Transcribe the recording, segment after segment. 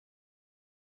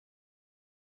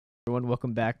Everyone,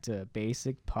 welcome back to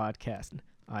Basic Podcast.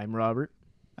 I'm Robert,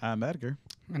 I'm Edgar.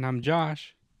 And I'm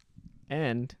Josh.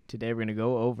 and today we're going to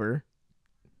go over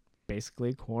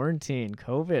basically quarantine,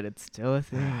 COVID. It's still a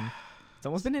thing. It's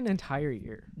almost been an entire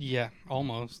year. Yeah,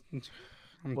 almost.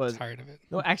 I'm Was- tired of it.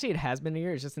 No, actually, it has been a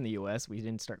year. It's just in the U.S. We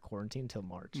didn't start quarantine until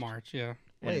March. March, yeah.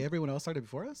 And Wait, everyone else started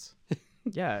before us?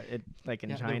 yeah, it like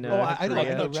in Yeah, the- China. Oh, I know,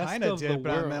 Korea. I know The rest China of the did,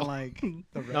 but I meant world. like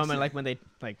the rest. No, I mean like when they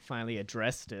like finally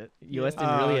addressed it. U.S. didn't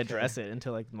Oh, really okay. address it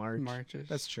until like March. March-ish.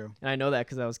 That's true. And I know that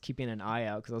because I was keeping an eye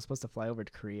out because I was supposed to fly over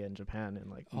to Korea and Japan in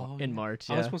like in yeah. March.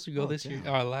 I Yeah. was supposed to go Oh, this year,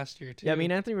 damn. last year too. Yeah, me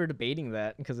and Anthony were debating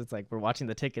that because it's like we're watching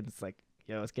the tickets. It's like,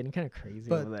 yo, it's getting kind of crazy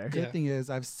But over there. good Yeah. thing is,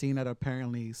 I've seen that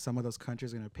apparently some of those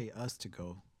countries are going to pay us to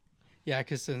go. Yeah,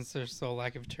 because since there's so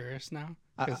lack of tourists now,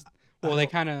 I- 'cause- I well, they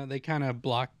hope- kind of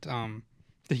blocked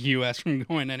the U.S. from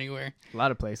going anywhere. A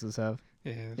lot of places have.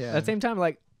 Yeah. Yeah. At the same time,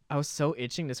 like I was so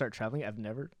itching to start traveling. I've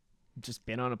never just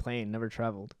been on a plane, never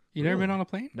traveled. You never been Really? on a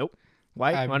plane?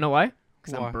 Why? I've- Want to know why?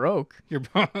 Because Why? I'm broke. You're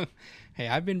broke. Hey,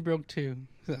 I've been broke too,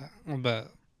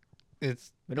 but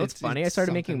it's. But you know what's it's- funny? I it's started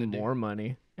something making to do. more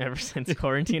money ever since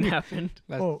quarantine happened.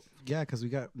 That's- Oh, yeah, because we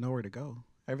got nowhere to go.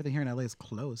 Everything here in LA is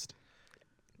closed.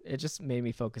 It just made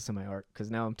me focus on my art because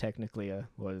now I'm technically a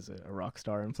rock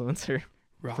star influencer.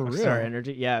 rock For real? star. Star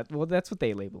energy. Yeah, well, that's what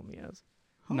they label me as.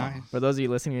 Huh. Nice. For those of you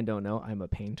listening and don't know, I'm a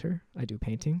painter. I do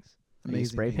paintings. I use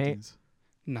Amazing spray paint. paintings.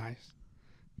 Nice.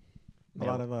 A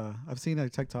lot of I've seen on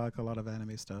TikTok a lot of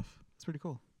anime stuff. It's pretty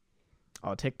cool.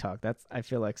 Oh, TikTok. That's I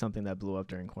feel like something that blew up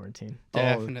during quarantine.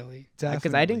 Definitely.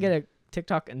 Because I didn't get a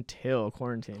TikTok until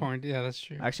quarantine. Yeah, that's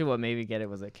true. Actually, what made me get it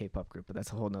was a K-pop group, but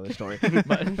that's a whole nother story.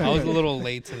 But I was a little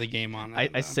late to the game on I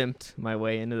that. simped my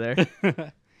way into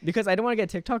there because I didn't want to get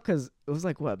TikTok because it was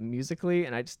like what musically,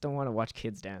 and I just don't want to watch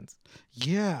kids dance.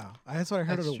 Yeah, that's what I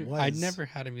heard That's it true. was. I never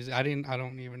had a music. I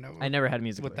don't even know I never had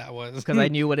music what that was. because I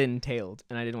knew what it entailed,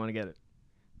 and I didn't want to get it.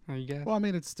 I guess. Well, I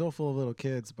mean, it's still full of little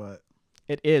kids, but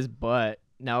It is, but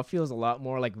now it feels a lot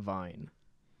more like Vine.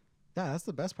 yeah, that's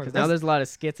the best part. Because now there's a lot of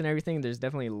skits and everything. There's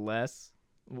definitely less.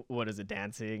 What is it?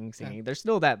 Dancing, singing. There's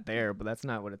still that there, but that's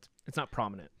not what it's not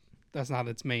prominent. That's not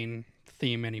its main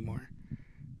theme anymore.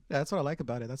 Yeah, that's what I like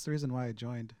about it. That's the reason why I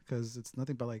joined, because it's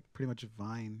nothing but like pretty much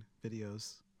Vine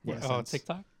videos. in a Oh, sense.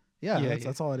 TikTok. Yeah, Yeah, that's, yeah.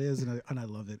 that's all it is, and I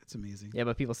love it. It's amazing. Yeah,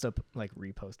 but people still like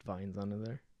repost Vines onto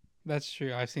there. That's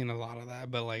true. I've seen a lot of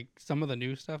that, but like some of the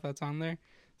new stuff that's on there,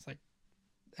 it's like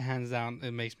hands down,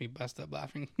 it makes me bust up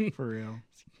laughing. For real,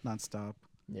 nonstop.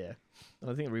 Yeah. The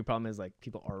only thing the problem is like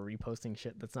people are reposting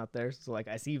shit that's not there. So like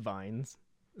I see Vines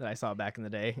that I saw back in the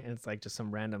day, and it's like just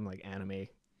some random like anime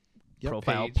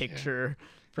profile Page, yeah. picture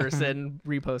person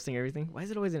reposting everything. Why is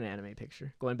it always an anime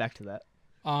picture? Going back to that.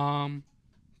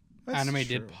 That's Anime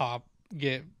true.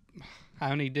 did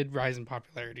anime did rise in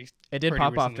popularity. It did Pretty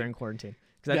pop off recently. during quarantine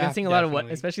because I've Yeah, been seeing a lot of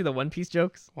definitely. especially the One Piece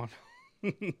jokes. Yeah,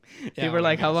 People were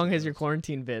like, "How long has your your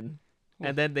quarantine been?"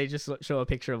 And then they just show a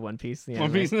picture of One Piece. The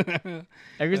One anime. Piece?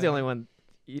 Edgar's the only one.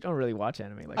 You don't really watch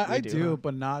anime like we I do. do, huh?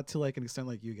 but not to like an extent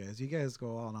like you guys. You guys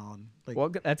go on. Like, Well,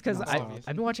 that's because nonstop.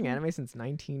 I've been watching anime since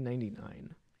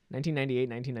 1999, 1998,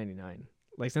 1999.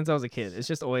 Like since I was a kid, it's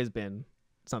just always been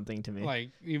something to me. Like,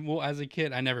 well, as a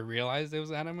kid, I never realized it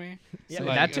was anime. Yeah, So,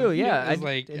 that like, too, yeah, it was I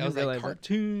like didn't I was realize like that.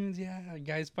 cartoons. Yeah,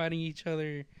 guys fighting each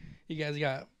other. You guys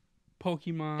got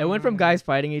Pokemon. It went from guys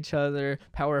fighting each other,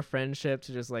 power of friendship,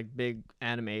 to just like big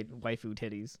anime waifu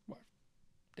titties.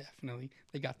 Definitely,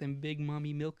 they got them big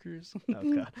mommy milkers.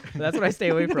 Oh god, But that's what I stay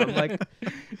away from.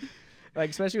 Like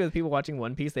especially with people watching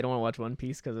One Piece, they don't want to watch One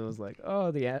Piece because it was like,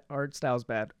 oh, the art style's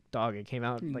bad. Dog, it came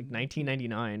out in, like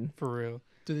 1999. For real.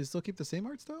 do they still keep the same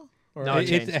art style? Or No, it,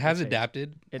 changed, it has it changed.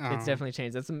 adapted. It's definitely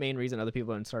changed. That's the main reason other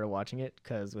people haven't started watching it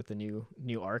because with the new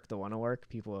arc, the Wano arc,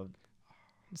 people have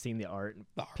seen the art.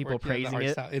 the people artwork, the praising art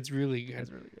it. style, it's really good. It's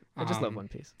really good. I just love Um, One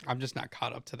Piece. I'm just not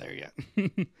caught up to there yet.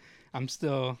 I'm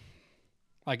still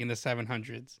like in the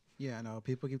 700s. Yeah, no.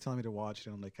 People keep telling me to watch it.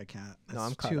 And I'm like, I can't. That's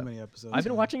I'm caught too up. many episodes. I've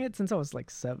been man. watching it since I was like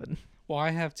 7 Well, I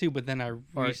have too, but then I or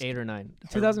reached- 8 or 9.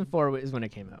 2004 is when it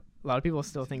came out. A lot of people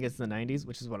still think it's the 90s,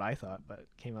 which is what I thought, but it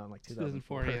came out in like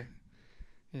 2004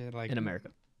 Yeah, like in America.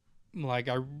 Like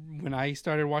when I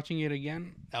started watching it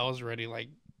again, I was already like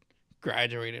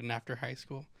graduated and after high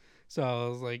school, so I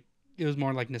was like, it was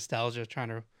more like nostalgia trying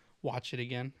to watch it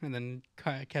again, and then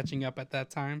catching up at that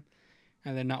time,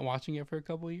 and then not watching it for a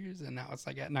couple of years, and now it's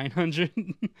like at 900.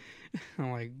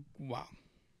 I'm like, wow.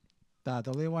 Nah,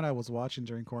 the only one I was watching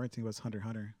during quarantine was Hunter x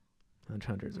Hunter. Hunter x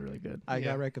Hunter is really good. I Yeah.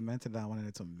 got recommended that one, and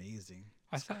it's amazing.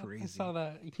 I It's saw crazy.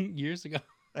 that years ago.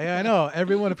 Yeah, I know.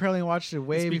 Everyone apparently watched it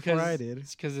way It's before I because- did.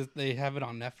 It's because they have it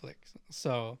on Netflix,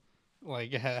 so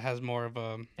Like it has more of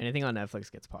a Anything on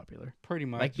Netflix gets popular. pretty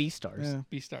much Like Beastars. Yeah.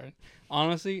 Beastars.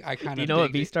 Honestly, I kind of Do you know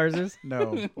what Beastars is?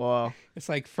 No, Well, It's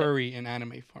like furry in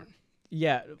anime form.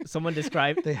 yeah. Someone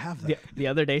described they have that. the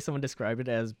other day. Someone described it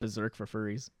as Berserk for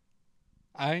furries.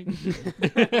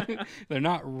 They're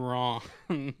not wrong.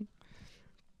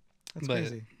 That's but-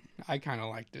 crazy. I kind of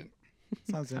liked it.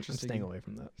 Sounds I'm interesting. staying away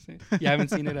from that. You haven't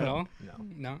seen it at all? No.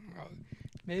 No. Oh,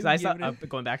 maybe 'Cause I saw give it a-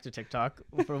 going back to TikTok.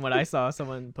 From what I saw,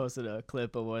 someone posted a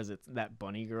clip of that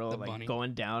bunny girl The like bunny.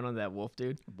 going down on that wolf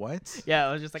dude. What? Yeah,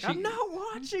 I was just like, She- I'm not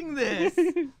watching this.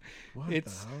 What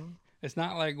It's- the hell? It's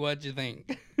not like what you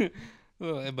think.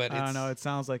 Well, but I don't it's know. It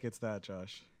sounds like it's that,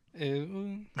 Josh. a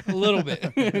little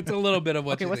bit. It's a little bit of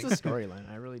what Okay, you what's think. the storyline?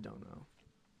 I really don't know.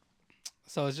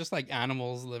 So it's just like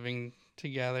animals living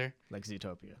together, Like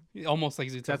Zootopia. almost like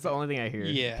Zootopia. That's the only thing I hear.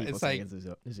 Yeah, people it's saying like is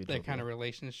Zootopia. Their kind of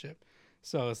relationship.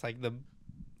 So it's like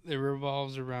it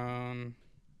revolves around,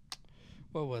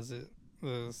 what was it?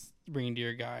 The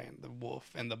reindeer guy and the wolf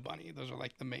and the bunny. Those are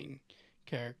like the main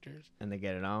characters. And they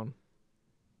get it on.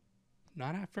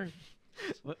 Not at first.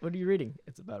 What are you reading?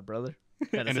 It's about a brother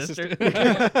and, And a a sister. sister.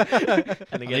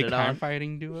 And they Are get it crime on.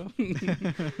 fighting duo.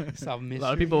 Solve A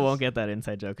lot of people mysteries. won't get that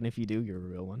inside joke, and if you do, you're a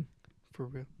real one. For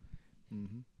real.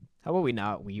 Mm-hmm. How about we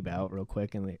not weeb out real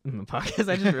quick in the podcast?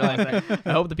 I just realized that.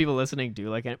 I hope the people listening do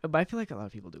like it, but I feel like a lot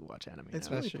of people do watch anime. It's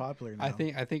now. really true. popular now. I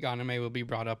think anime will be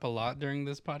brought up a lot during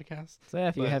this podcast. So yeah,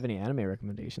 if you but- have any anime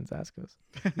recommendations, ask us,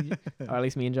 or at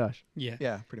least me and Josh. Yeah.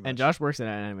 Yeah, pretty much. And Josh works at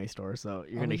an anime store, so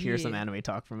you're Oh, gonna hear some yeah. anime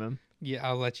talk from him. Yeah,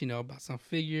 I'll let you know about some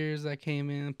figures that came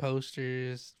in,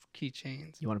 posters,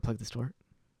 keychains. You want to plug the store?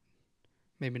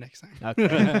 Maybe next time. Okay.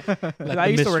 Let 'Cause the I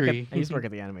used to work. mystery- I used to work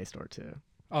at the anime store too.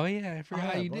 Oh yeah, I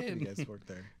forgot you both of did. you guys worked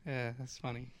there. Yeah, that's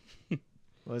funny.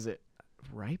 Was it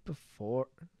right before?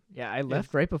 Yeah, I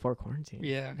left right before quarantine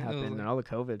Yeah, it was happened like- and all the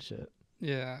COVID shit.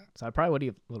 yeah. So I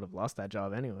probably would have lost that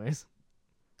job anyways.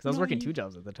 Because I was No, working you- 2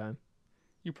 jobs at the time.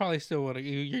 You probably still would have.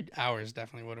 Your hours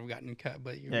definitely would have gotten cut,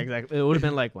 but you. Yeah, exactly. It would have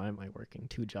been like, why am I working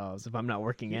 2 jobs if I'm not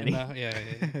working any? Yeah.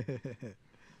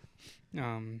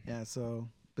 Yeah, so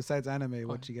besides anime, ahead.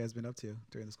 what you guys been up to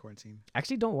during this quarantine? I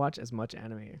actually don't watch as much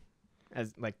anime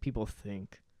as like people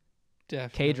think.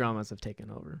 Definitely. K dramas have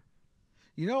taken over.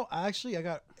 You know, I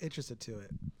got interested to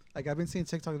it. Like I've been seeing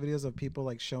TikTok videos of people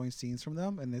like showing scenes from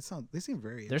them, and they seem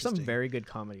very. There's some interesting. very good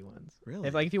comedy ones. Really?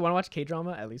 If you want to watch K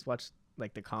drama, at least watch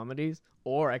like the comedies,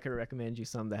 or I could recommend you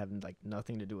some that have like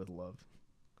nothing to do with love.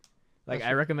 Like That's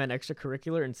I right. recommend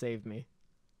Extracurricular and Save Me.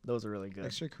 Those are really good.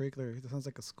 Extracurricular. That sounds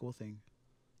like a school thing.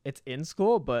 It's in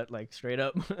school, but like straight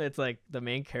up, it's like the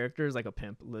main character is like a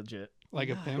pimp, legit. Like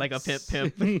a pimp. Like a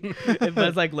pimp. But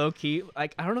it's like low key.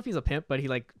 Like I don't know if he's a pimp, but he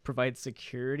like provides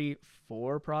security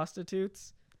for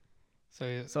prostitutes. So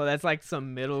yeah, So that's like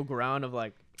some middle ground of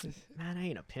like, man, I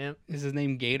ain't a pimp. is his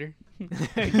name Gator?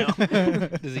 No.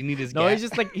 Does he need his? No, gat? he's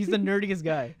just like he's the nerdiest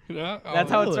guy. Oh,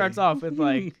 That's how it really? starts off with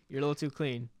like you're a little too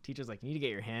clean. Teacher's like, you need to get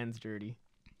your hands dirty.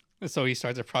 So he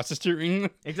starts a prostitute ring.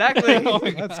 Exactly. Oh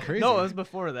my That's crazy. No, it was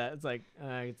before that. It's like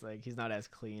he's not as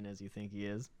clean as you think he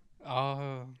is.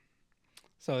 Oh.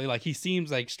 So like he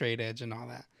seems like straight edge and all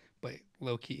that, but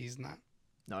low key he's not.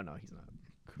 No, he's not.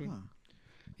 Cool. Huh.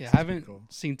 Yeah, Sounds I haven't pretty cool.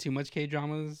 seen too much K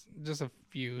dramas, just a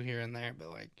few here and there, but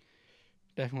like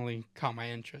definitely caught my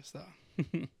interest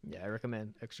though. Yeah, I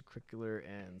recommend Extracurricular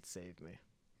and Save Me.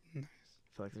 Nice.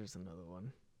 I feel like there's another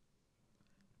one.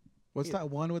 What's Yeah. that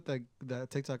one with the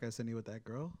TikTok I sent you with that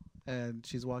girl? And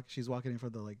she's walking in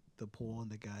front of the pool, and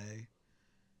the guy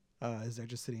is there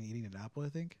just sitting eating an apple, I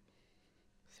think.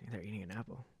 See, they're eating an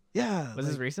apple. Yeah. Was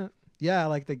this recent? Yeah,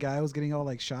 like the guy was getting all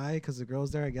like shy because the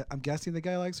girl's there. I'm guessing the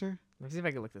guy likes her. Let me see if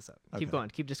I can look this up. Okay. Keep going.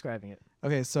 Keep describing it.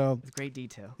 Okay, so It's great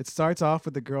detail. it starts off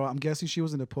with the girl. I'm guessing she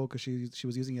was in the pool because she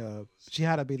was using she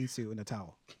had a bathing suit and a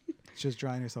towel. She was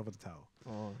drying herself with a towel.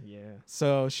 Oh yeah.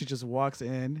 So she just walks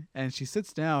in and she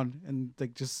sits down and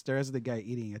like just stares at the guy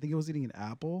eating. I think he was eating an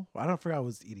apple. I don't forget what he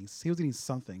was eating. He was eating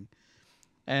something,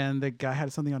 and the guy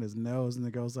had something on his nose. And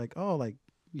the girl's like, "Oh, like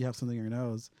you have something on your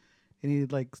nose," and he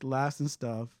like laughs and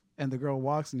stuff. And the girl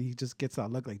walks and he just gets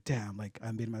that look like, "Damn, like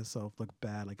I made myself look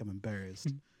bad, like I'm embarrassed,"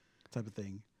 type of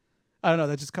thing. I don't know.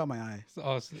 That just caught my eye.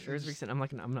 Sure is recent.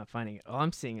 I'm not finding it. All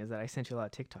I'm seeing is that I sent you a lot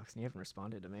of TikToks and you haven't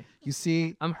responded to me. You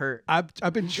see, I'm hurt. I've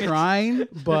been trying,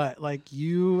 but like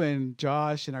you and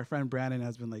Josh and our friend Brandon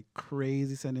has been like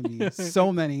crazy sending me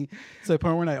so many. To the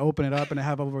point when I open it up and I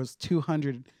have over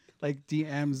 200 like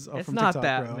DMs It's from not TikTok,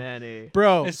 that bro. many.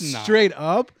 Bro, It's not. straight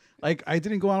up, Like I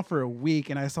didn't go on for a week,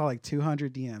 and I saw like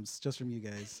 200 DMs just from you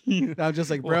guys. And I'm just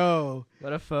like, bro,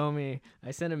 What a foamy.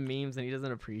 I send him memes and he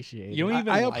doesn't appreciate You it. don't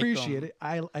even I like appreciate them.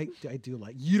 it. I do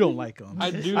like. You don't like them.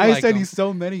 I do I like send them. you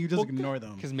so many, you just ignore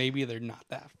them. Because maybe they're not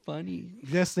that funny.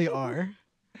 Yes, they are.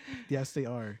 Yes, they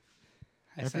are.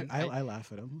 I I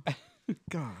laugh at them.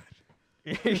 God.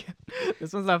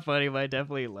 This one's not funny, but I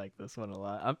definitely like this one a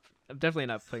lot. I'm definitely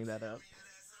not putting that up.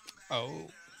 oh,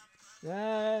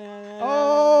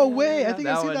 Oh wait, I think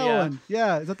I see that yeah. one.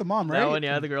 Yeah, is that the mom, right? That one,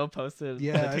 yeah. The girl posted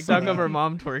Yeah, I the saw TikTok that. of her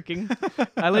mom twerking.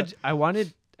 I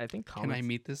wanted, I think can comments. I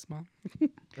meet this mom?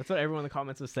 That's what everyone in the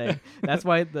comments was saying. That's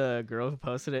why the girl who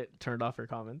posted it turned off her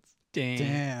comments. Dang.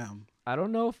 Damn. I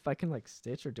don't know if I can like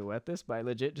stitch or duet this, but I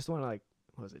legit just want to like,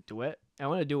 what was it, duet? I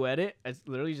want to duet it. It's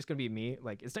literally just gonna be me.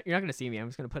 Like, it's not, you're not gonna see me. I'm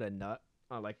just gonna put a nut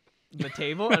on like the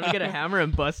table. I'm gonna get a hammer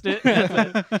and bust it.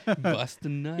 That's it. Bust a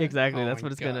nut. Exactly. Oh That's my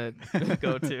what it's God. gonna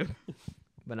go to.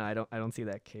 But no, I don't see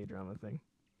that K-drama thing.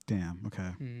 Damn. Okay.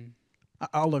 Hmm.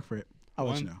 I'll look for it. I'll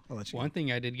let One- you know. I'll let you One know.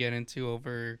 thing I did get into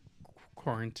over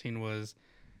quarantine was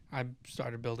I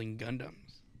started building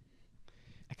Gundams.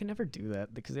 I can never do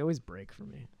that because they always break for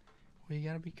me. Well, you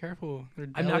gotta be careful. They're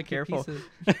I'm not delicate careful.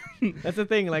 pieces. That's the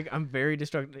thing. Like, I'm very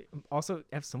destructive. Also,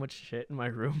 I have so much shit in my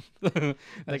room. Like,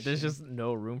 That's there's true. just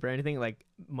no room for anything. Like,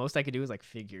 most I could do is like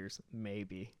figures,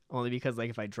 maybe. Only because like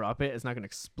if I drop it, it's not gonna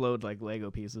explode like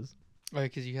Lego pieces. Oh,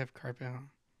 because you have carpet on.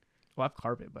 Well, I have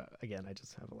carpet, but again, I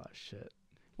just have a lot of shit.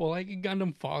 Well, like a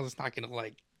Gundam falls, it's not gonna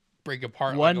like break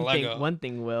apart One like a thing, Lego. one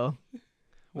thing will,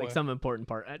 like What? some important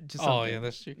part. Just Oh something. yeah,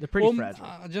 that's true. They're pretty Well,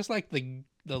 fragile. Just like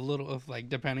the little of like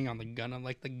depending on the gun,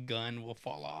 like the gun will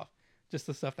fall off. Just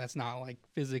the stuff that's not like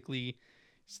physically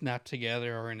snapped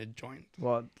together or in a joint.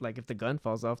 Well, like if the gun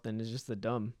falls off, then it's just the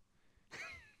dumb.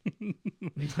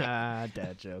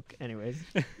 Dad joke. Anyways,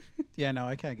 Yeah, no,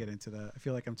 I can't get into that. I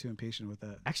feel like I'm too impatient with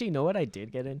that. actually, you know what I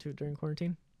did get into during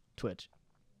quarantine? Twitch.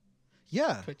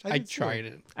 Yeah, I did too. tried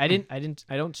it.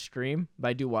 I don't stream, but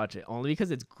I do watch it only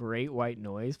because it's great white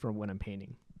noise for when I'm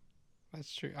painting.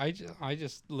 That's true. I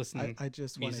just listen. I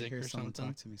just want to Music hear or someone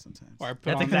something. talk to me sometimes. Or I put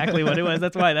That's on exactly what it was.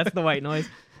 That's why. That's the white noise.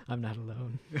 I'm not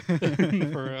alone.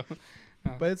 for real.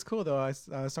 But it's cool though. I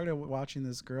started watching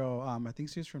this girl. I think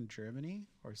she's from Germany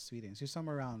or Sweden. She's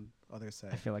somewhere around other I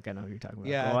side. feel like I know who you're talking about.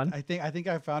 Yeah, Go on. I think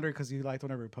I found her because you liked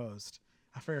one of her posts.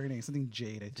 I forgot her name. Something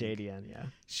Jade. I think. JDN. Yeah.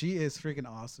 She is freaking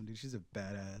awesome, dude. She's a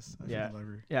badass. I Yeah. freaking love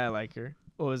her. Yeah, I like her.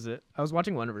 What was it? I was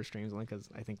watching one of her streams only because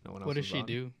I think no one else. What does was she on.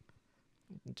 do?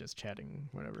 Just chatting,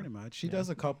 whatever. Pretty much. She Yeah. does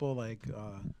a couple like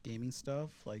gaming stuff.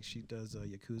 Like she does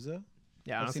Yakuza,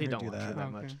 Yeah, I've honestly, seen her don't do watch her that. that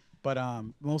Okay. much. but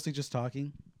mostly just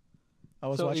talking. I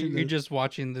was So watching. you're just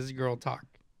watching this girl talk.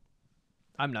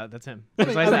 I'm not. That's him. I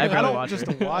That's why I said I I barely don't watch just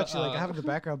her. watch it. Like I have it in the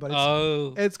background, but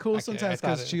Oh, it's cool okay, sometimes I thought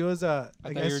because it- she was I I thought you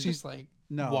were guess she's just like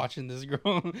no watching this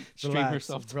girl stream relax,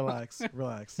 herself. talk.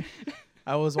 relax.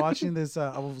 I was watching this.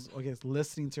 I was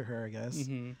listening to her, I guess,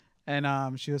 Mhm.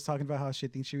 and she was talking about how she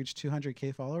thinks she reached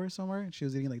 200K followers somewhere, and she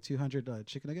was eating like 200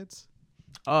 chicken nuggets.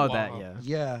 Oh, Wow. that yeah.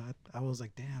 Yeah, I was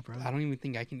like, damn, bro, I don't even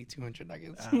think I can eat 200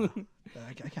 nuggets.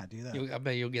 I can't do that. I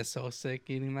bet you'll get so sick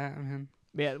eating that, man.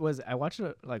 Yeah, it was. I watched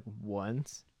it like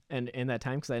once, and in that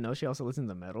time, because I know she also listens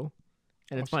to metal,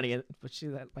 and Oh, it's funny. But she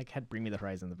like had "Bring Me the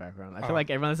Horizon" in the background. I feel Oh. like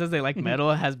everyone that says they like metal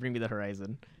has "Bring Me the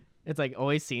Horizon." It's like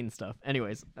always seen stuff.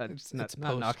 Anyways, It's not post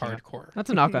knocking on- hardcore. not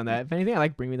to knock on that. If anything, I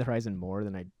like "Bring Me the Horizon" more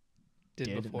than I Did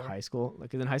did before. in high school. Like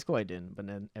 'cause in high school I didn't, but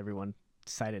then everyone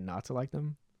decided not to like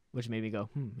them, which made me go,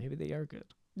 maybe they are good.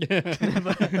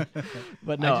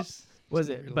 But no, was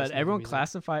never it? listened But to everyone music.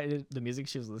 classified the music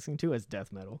she was listening to as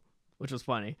death metal, which was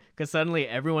funny because suddenly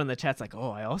everyone in the chat's like,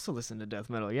 "Oh, I also listen to death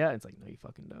metal." Yeah, it's like, no, you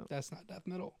fucking don't. That's not death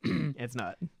metal. It's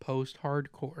not. Post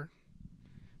hardcore.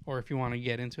 Or if you want to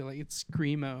get into it, like it's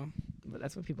screamo. But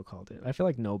that's what people called it. I feel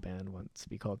like no band wants to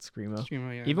be called screamo,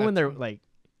 Screamo, yeah. even when they're that's- like.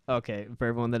 Okay, for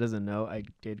everyone that doesn't know, I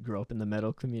did grow up in the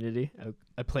metal community.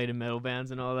 I played in metal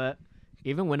bands and all that.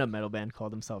 Even when a metal band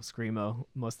called themselves screamo,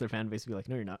 most of their fan base would be like,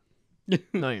 "No, you're not.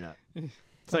 No, you're not."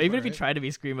 So even if you alright. try to be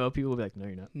screamo, people will be like, "No,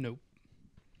 you're not." Nope.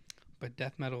 But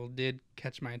death metal did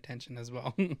catch my attention as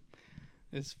well.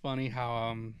 It's funny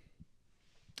how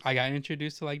I got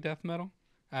introduced to like death metal.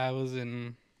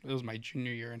 It was my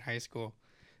junior year in high school.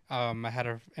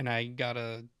 I got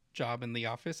a job in the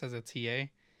office as a TA.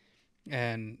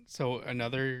 And so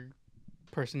another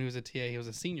person who was a TA, he was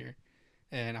a senior.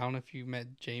 And I don't know if you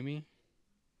met Jamie.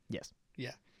 Yes.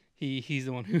 Yeah. He's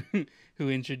the one who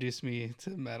introduced me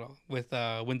to metal with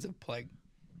Winds of Plague.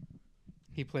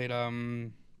 He played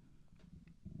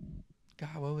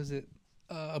God, what was it?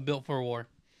 Built for War.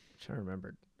 I'm trying to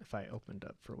remember if I opened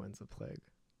up for Winds of Plague.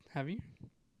 Have you?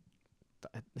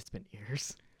 It's been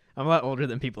years. I I'm a lot older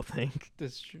than people think.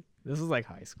 That's true. This is like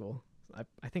high school.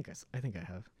 I think I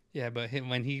have. Yeah, but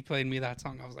when he played me that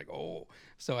song, I was like, oh.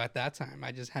 So at that time,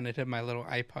 I just handed him my little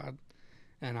iPod,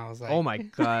 and I was like, Oh my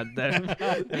god,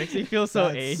 that makes me feel so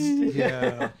That's- aged.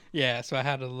 Yeah. yeah. So I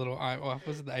had a little, what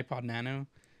was it, the iPod Nano?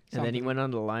 And then he Something. went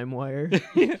on to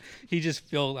LimeWire. He just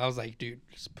filled. I was like, dude,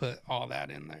 just put all that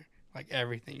in there, like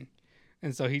everything.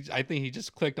 And so I think he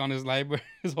just clicked on his library,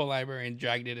 his whole library, and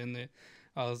dragged it in there.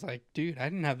 I was like, dude, I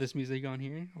didn't have this music on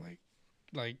here.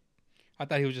 Like, I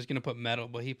thought he was just gonna put metal,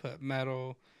 but he put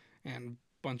metal and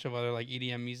a bunch of other like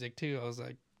EDM music too. I was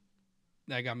like,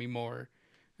 that got me more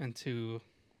into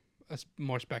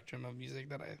more spectrum of music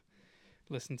that I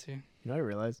listen to. You know what I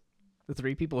realized? The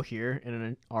 3 people here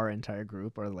in our entire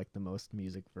group are like the most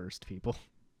music versed people.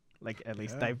 Like at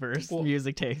least Yeah. diverse Well-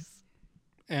 music tastes.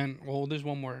 And well, there's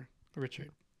one more,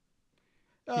 Richard.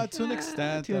 To an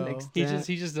extent, to an though. extent.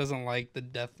 He just doesn't like the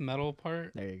death metal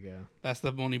part. There you go. That's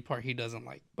the only part he doesn't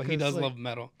like. But he 'Cause, does like- love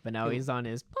metal. But now Who- he's on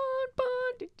his.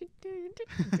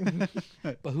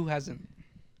 But who hasn't?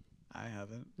 I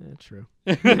haven't. Yeah, true.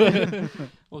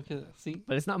 Well, 'cause, see,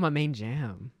 But it's not my main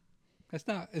jam. it's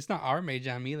not our May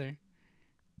Jam either,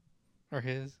 or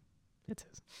his. It's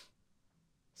his.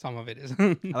 Some of it is.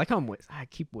 I like how I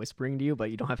keep whispering to you,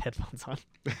 but you don't have headphones on.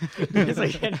 Because I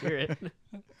can't hear it.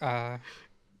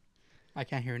 I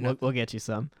can't hear We'll, nothing. we'll get you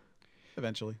some.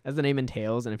 Eventually. As the name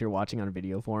entails, and if you're watching on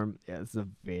video form, yeah, it's a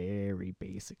very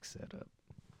basic setup.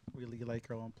 We like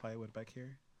our own plywood back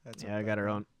here. That's Yeah, I got our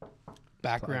own.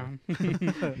 Background.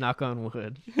 Knock on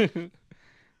wood.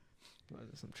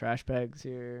 Some trash bags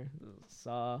here. There's a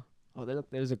saw. Oh,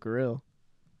 there's a grill.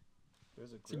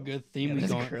 There's a It's a good theme Yeah, we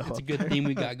there's a going. grill It's a up good there. theme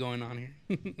we got going on here.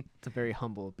 It's a very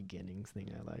humble beginnings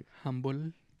thing I like.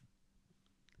 Humble.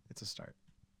 It's a start.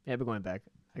 Yeah, but going back,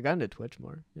 I got into Twitch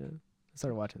more. Yeah, I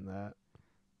started watching that.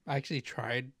 I actually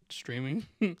tried streaming.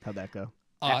 How'd that go?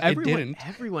 It didn't.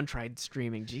 Everyone tried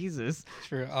streaming. Jesus,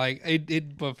 Sure, like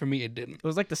it, but for me, it didn't. it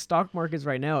was like the stock markets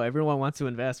right now. Everyone wants to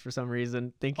invest for some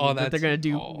reason, thinking that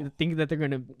they're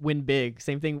gonna win big.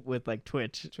 Same thing with like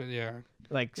Twitch. So, yeah.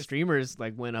 Like streamers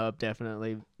like went up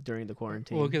definitely during the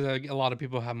quarantine. Well, because a lot of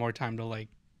people have more time to like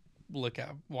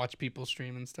watch people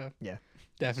stream and stuff. Yeah.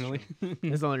 Definitely.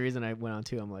 That's the only reason I went on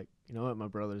too. I'm like, you know what? My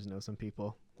brothers know some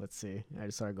people. Let's see. I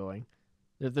just started going.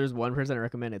 If there's one person I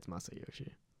recommend, it's Masayoshi.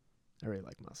 I really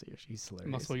like Masayoshi. He's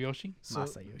hilarious. Muscle Yoshi. So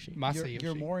Masayoshi. Masayoshi.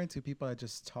 you're more into people that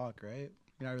just talk, right?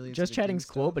 You're not really into Just the game chatting's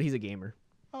cool, stuff? but he's a gamer.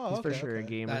 Oh, He's okay, for sure a okay.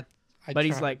 gamer. That I But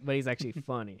tried. he's actually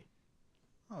funny.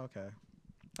 Oh, okay. I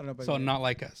don't know. About So you. not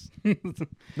like us.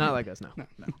 Not like us, no.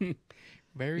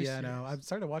 Very. Yeah, no. serious. I've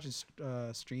started watching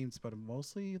streams, but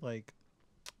mostly like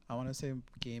I want to say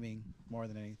gaming more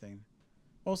than anything.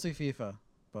 Mostly FIFA,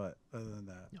 but other than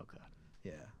that, Oh god.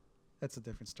 yeah, that's a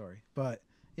different story. But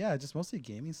yeah, just mostly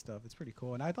gaming stuff. It's pretty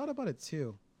cool, and I thought about it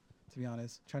too, to be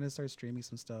honest. Trying to start streaming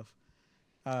some stuff.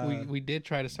 we did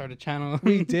try to start a channel.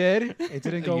 We did. It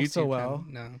didn't A go YouTube so channel. well.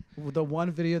 No. The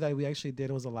one video that we actually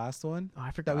did was the last one. Oh,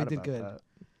 I forgot we did about good. that.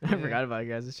 I forgot about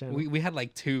you guys' channel. We had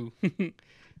like 2.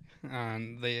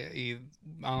 And I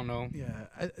don't know. Yeah,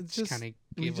 it's Just just kind of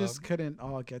we gave just up. couldn't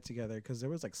all get together because there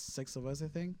was like 6 of us, I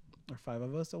think, or 5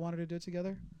 of us that wanted to do it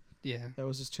together. Yeah. There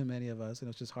was just too many of us, and it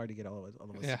was just hard to get all of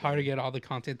us. Yeah, hard to get all the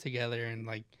content together and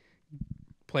like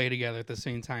play together at the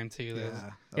same time too. Yeah, That was-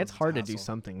 that It's was a hard to do hassle.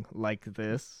 something like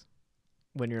this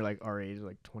when you're like our age,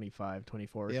 like 25,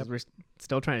 24, because Yep. we're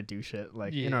still trying to do shit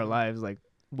like in Yeah. our lives. Like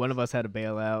one of us had to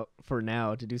bail out for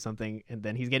now to do something, and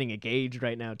then he's getting engaged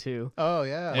right now too. Oh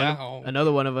yeah. Yeah. Oh.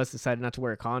 Another one of us decided not to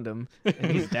wear a condom,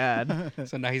 and he's dad.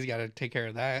 So now he's got to take care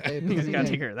of that. Hey, He's Yeah, got to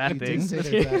take care of that you did thing. say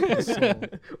they're bad for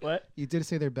the What? You did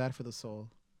say they're bad for the soul.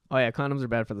 Oh yeah, condoms are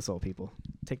bad for the soul, people.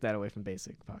 Take that away from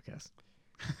Basic Podcast.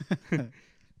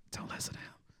 Don't listen to him.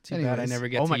 Too bad I Anyways. never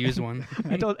get Oh to my- use one.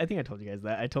 I think I told you guys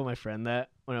that. I told my friend that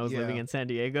when I was living Yeah. in San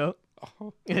Diego.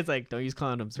 Oh. And it's like, don't use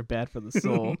condoms; they're bad for the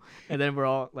soul. And then we're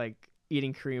all like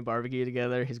eating Korean barbecue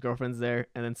together. His girlfriend's there,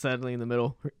 and then suddenly in the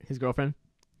middle, his girlfriend.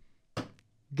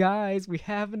 Guys, we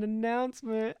have an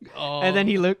announcement. Oh. And then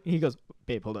he goes,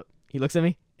 babe, hold up. He looks at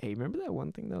me. Hey, remember that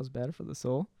one thing that was bad for the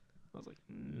soul? I was like,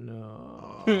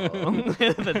 no.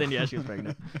 But then yeah, she was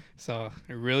pregnant. So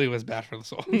it really was bad for the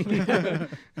soul.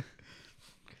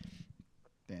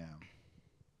 Damn.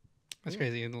 That's Yeah.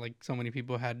 crazy. And like so many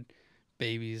people had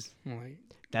babies. I'm like,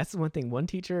 That's the one thing. One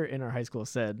teacher in our high school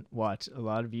said, watch, a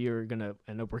lot of you are going to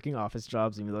end up working office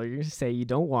jobs, even though you're going to say you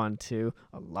don't want to.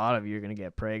 A lot of you are going to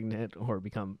get pregnant or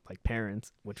become like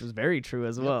parents, which was very true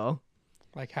as well.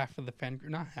 like half of the fan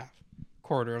group, not half,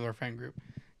 quarter of our fan group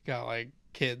got like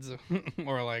kids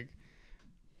or like,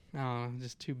 I don't know,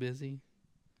 just too busy.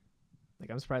 Like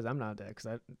I'm surprised I'm not dead because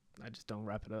I just don't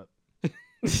wrap it up.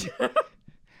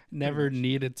 Never much.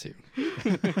 needed to.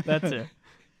 That's it.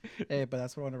 Hey, but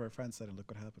that's what one of our friends said, and look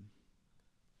what happened.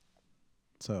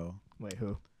 So, Wait,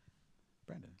 who?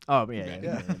 Brandon. Oh yeah, Brandon.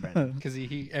 yeah, Brandon. Because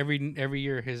he every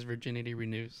year his virginity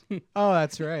renews. Oh,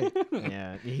 that's right.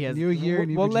 Yeah, he has. New year, we'll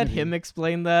new we'll let virginity. him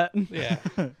explain that. Yeah.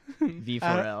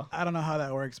 V4L. I don't know how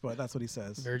that works, but that's what he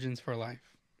says. Virgins for life.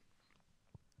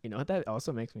 You know what? That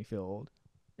also makes me feel old.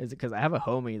 Is it because I have a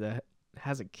homie that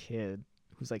has a kid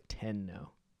who's like 10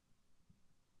 now.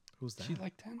 Who's that? She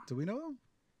like 10? Do we know him?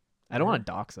 I don't want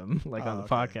to dox him like on the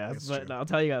okay, podcast, that's but true. I'll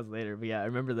tell you guys later. But yeah, I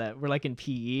remember that we're like in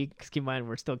PE because keep in mind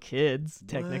we're still kids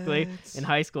technically. What? In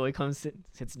high school, he comes,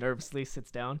 sits nervously,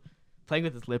 sits down, playing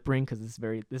with his lip ring because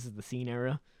this is the scene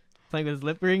era. Playing with his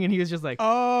lip ring, and he was just like,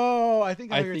 Oh, I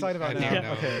think I I know what you're think- talking about I think now. I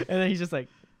know. Okay. and then he's just like,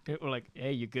 we're like,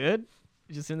 hey, you good?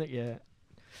 He's just in there, yeah.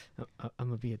 I'm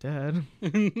gonna be a dad.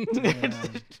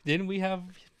 Didn't we have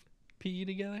PE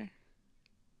together?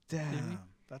 Damn.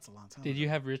 That's a long time. Did you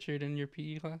have Richard in your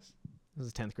PE class? This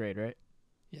is 10th grade, right?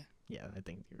 Yeah. Yeah, I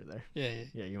think you were there. Yeah.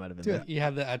 Yeah, you might have been Dude, there. You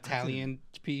have the Italian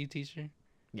PE teacher?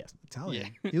 Yes.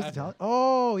 Italian? Yeah. He was Italian?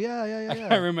 Oh, yeah. I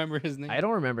can't remember his name. I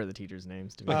don't remember the teachers'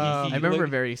 names. To be But honest. he I remember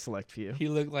looked- very select few. He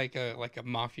looked like a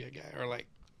mafia guy or like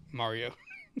Mario.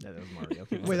 Yeah, that was Mario.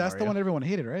 He was Wait, that's the Mario. one everyone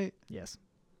hated, right? Yes.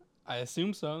 I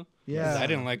assume so. 'Cause Yeah. I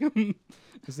didn't like him.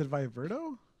 Is it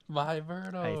Viverto?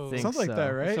 Viverto. I think Something like so. that,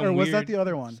 right? Some Or was that weird- the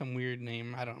other one? Some weird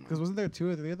name. I don't know. Because wasn't there 2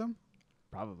 or 3 of them?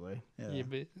 Probably. Yeah,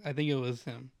 but I think it was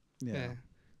him. Yeah. Yeah.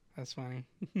 That's funny.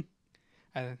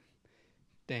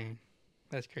 Dang.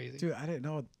 That's crazy. Dude, I didn't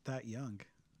know that young.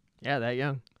 Yeah, that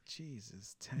young.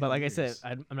 Jesus. 10 But like I years. said,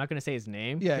 I'm not gonna say his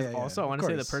name. Yeah, 'cause yeah, yeah, Also, I of want to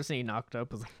say the course. person he knocked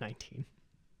up was like 19.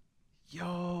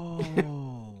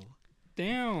 Yo.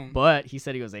 Damn. But he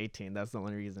said he was 18. That's the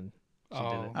only reason she did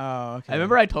Oh. it. Oh, okay. I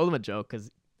remember I told him a joke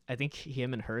because I think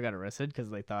him and her got arrested because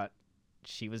they thought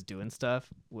she was doing stuff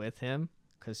with him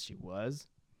because she was,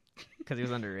 because he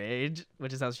was underage,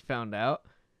 which is how she found out.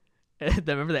 And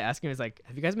I remember they asked him, he's like,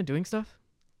 "Have you guys been doing stuff,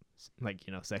 like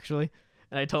sexually?"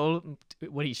 And I told him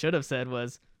what he should have said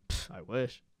was, "Pff, "I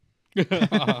wish."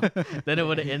 Then it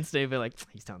would have instantly been like,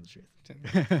 "He's telling the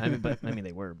truth." I mean,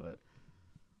 they were, but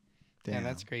Damn,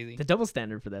 that's crazy. the double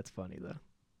standard for that's funny though.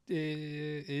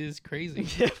 It is crazy.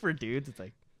 Yeah, for dudes, it's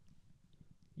like,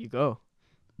 you go,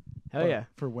 hell But yeah.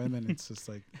 For women, it's just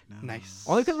like, no. Nice.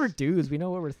 Only because we're dudes, we know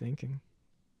what we're thinking.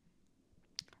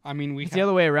 I mean, we It's the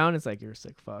other way around. It's like you're a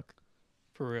sick fuck.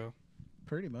 for real.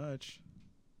 Pretty much.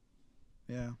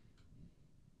 Yeah.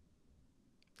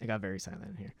 I got very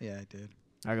silent here. Yeah, I did.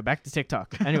 All right, go back to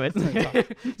TikTok. Anyways,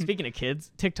 speaking of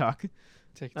kids, TikTok.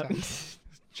 TikTok.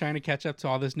 Trying to catch up to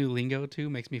all this new lingo too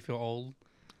makes me feel old.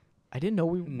 I didn't know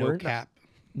we No weren't. cap.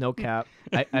 No cap.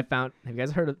 I found. Have you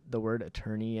guys heard of the word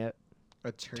attorney yet?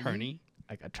 Attorney.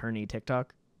 Like attorney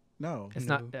TikTok. No. It's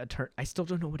No. not attorney. I still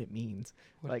don't know what it means.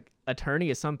 What? Like attorney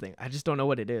is something. I just don't know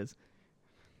what it is.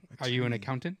 Are you an Attorney.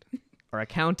 accountant? Or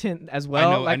accountant as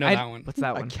well. I know that one. What's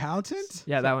that one? Accountant?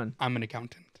 Yeah, that one. I'm an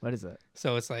accountant. What is it?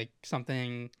 So it's like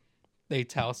something they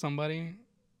tell somebody.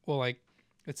 Well, like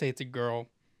let's say it's a girl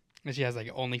and she has like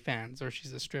OnlyFans or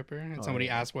she's a stripper and Oh, somebody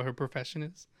yeah. asks what her profession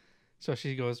is. So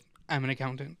she goes, I'm an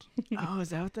accountant. Oh, is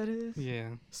that what that is? Yeah.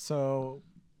 So,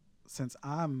 since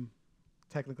I'm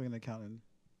technically an accountant,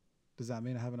 does that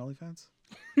mean I have an OnlyFans?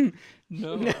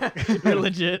 No. You're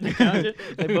legit an accountant.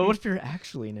 Like, but what if you're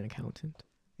actually an accountant?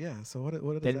 Yeah. So what?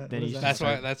 What Then- does that? then what you does should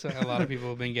that That's mean? why a lot of people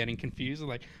have been getting confused.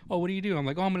 Like, oh, what do you do? I'm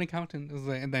like, oh, I'm an accountant. It's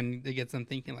like, and then it gets them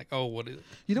thinking like, oh, what is?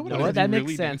 You know what? No, What I does that he makes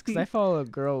really do? sense because I follow a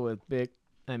girl with big.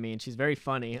 I mean, she's very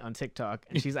funny on TikTok,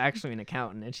 and she's actually an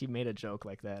accountant, and she made a joke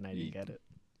like that, and I didn't get it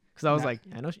because I was Nah. like,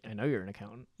 I know you're an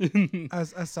accountant.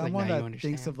 As someone now you that thinks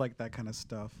understand. of like that kind of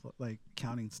stuff, like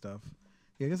counting stuff,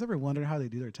 you guys ever wonder how they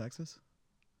do their taxes?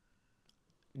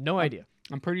 No idea.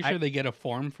 I'm pretty sure they get a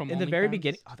form from In the very OnlyFans.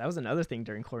 beginning, oh, that was another thing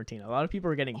during quarantine. A lot of people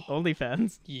were getting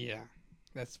OnlyFans. Yeah,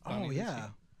 that's funny. Oh to yeah,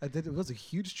 I did. It was a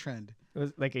huge trend. It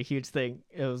was like a huge thing.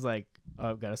 It was like, oh,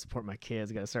 I've got to support my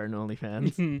kids. Got to start an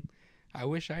OnlyFans. see. I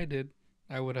wish I did.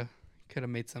 I could have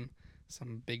made some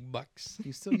big bucks.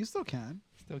 You still can.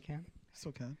 Still can.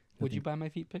 Still can. Would you buy my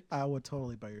feet pics? I would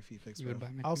totally buy your feet pics, You bro. would buy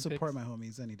my I'll feet support pics? my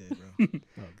homies any day, bro.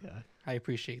 Oh god. I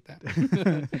appreciate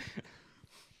that.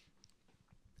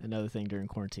 Another thing during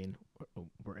quarantine.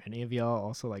 Were any of y'all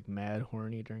also like mad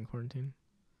horny during quarantine?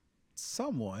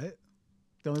 Somewhat.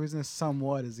 The only reason it's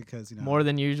somewhat is because More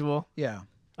than usual. Yeah.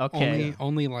 Okay.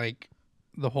 only like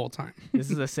the whole time.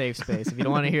 This is a safe space. If you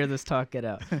don't want to hear this talk, get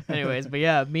out. Anyways, but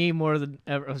yeah, me more than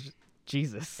ever.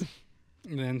 Jesus.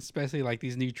 And then especially like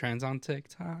these new trends on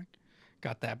TikTok.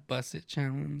 Got that bust it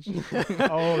challenge.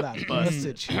 Oh, that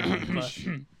busted challenge.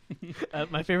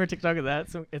 Bust. My favorite TikTok of that,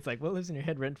 so it's like, what lives in your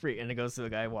head rent free? And it goes to the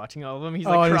guy watching all of them. He's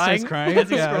Oh, like and he crying. starts crying? As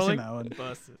he's Yeah, I've seen scrolling. that one.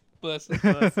 Bust it. Bust it.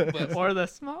 Bust it. Bust it. Or the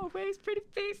small waist, pretty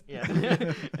face. Yeah.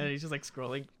 And he's just like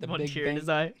scrolling, The one Big tear in Bang. his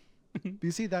eye.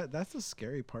 You see, that's the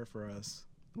scary part for us.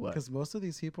 What? Because most of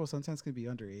these people sometimes can be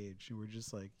underage. And we're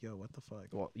just like, yo, what the fuck?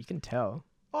 Well, you can tell.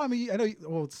 Oh, I mean, I know.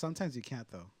 Well, sometimes you can't,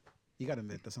 though. You got to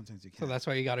admit that sometimes you So can't. that's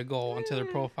why you got to go onto their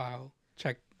profile,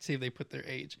 check, see if they put their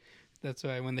age. That's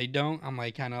why when they don't, I'm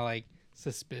like kind of like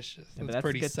suspicious. Yeah, but That's that's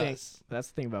pretty the good thing. sus. That's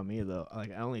the thing about me though.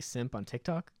 Like I only simp on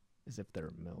TikTok is if they're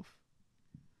a MILF.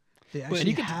 They But actually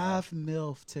you can- have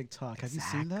MILF TikTok. Have you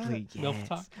seen that? Exactly, MILF yes.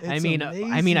 talk? I It's mean,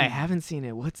 amazing. I haven't seen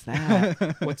it. What's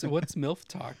that? What's MILF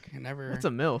talk? I never. What's a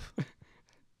MILF?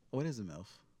 What is a MILF?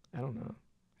 I don't know.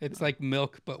 It's like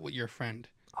milk, but with your friend.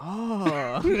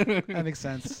 Oh, That makes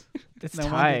sense. it's No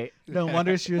wonder- tight. No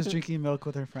wonder she was drinking milk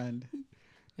with her friend.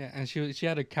 Yeah, and she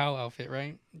had a cow outfit,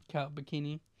 right? Cow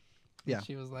bikini. Yeah. And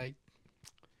she was like,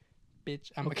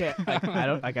 "Bitch, I'm Okay, a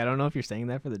cow." I don't know if you're saying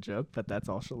that for the joke, but that's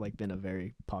also like been a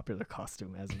very popular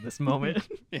costume as of this moment.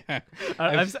 Yeah.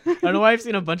 I don't know why I've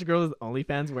seen a bunch of girls with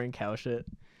OnlyFans wearing cow shit,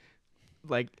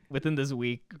 like within this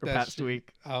week or That past shit-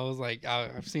 week. I was like,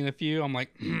 I've seen a few. I'm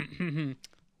like,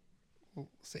 we'll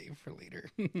save for later.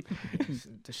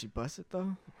 Does she bust it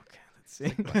though? Okay, let's see.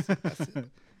 Like, bust it, bust it.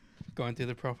 Going through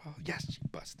the profile. Yes, she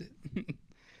busted.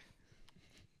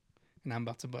 And I'm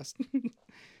about to bust.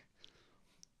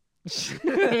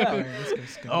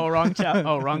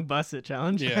 Oh, wrong bust it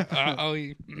challenge. Yeah.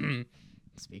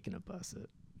 Speaking of bust it,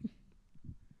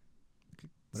 So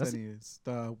What else? anyways,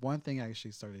 the one thing I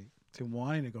actually started to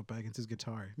wanting to go back into is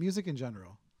guitar, music in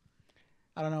general.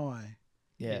 I don't know why.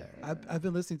 yeah, I've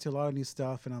been listening to a lot of new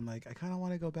stuff, and I'm like, I kind of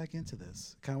want to go back into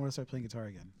this. Kind of want to start playing guitar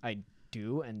again. I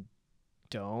do and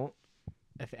don't.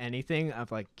 If anything,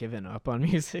 I've like given up on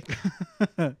music.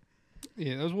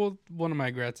 Yeah, that was one of my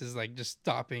regrets is like just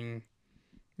stopping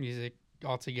music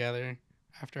altogether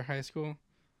after high school.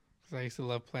 Because I used to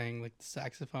love playing like the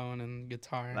saxophone and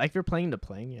guitar. Like if you're playing to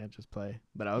playing, yeah, just play.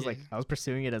 But I was like, Yeah. I was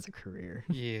pursuing it as a career,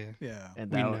 Yeah. Yeah,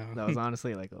 and We that know. that was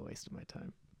honestly like a waste of my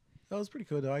time. that was pretty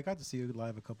cool though. I got to see you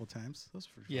live a couple times. That was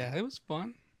pretty fun. Yeah, it was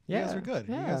fun. You guys were good.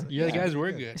 Yeah, Yeah, the guys you were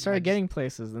I good. started I just- getting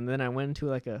places, and then I went into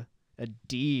like a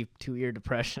deep 2-year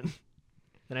depression.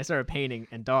 Then I started painting,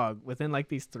 and within like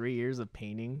these 3 years of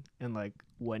painting and like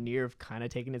 1 year of kind of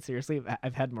taking it seriously,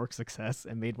 I've had more success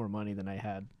and made more money than I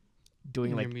had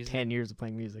doing In your like music. 10 years of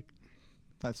playing music.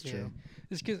 That's Yeah. true.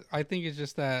 It's because I think it's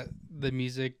just that the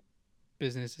music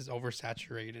business is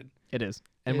oversaturated. It is,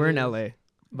 and It we're in is. LA.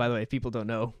 By the way, if people don't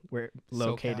know, we're SoCal.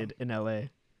 located in LA,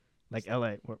 like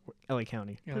LA, LA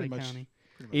County. LA Pretty much. County.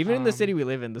 Pretty much. Even in the Um, city we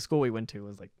live in, the school we went to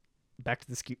was like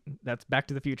that's Back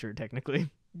to the Future technically.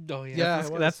 Oh yeah. Yeah, that's,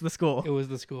 it the, that's was. the school. It was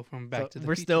the school from Back So to the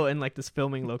we're Future. still in like this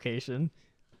filming location.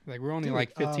 Like we're only Dude,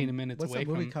 like 15 minutes what's away that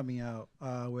movie from. coming out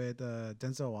with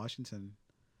Denzel Washington?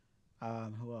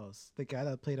 Who else? The guy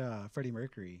that played Freddie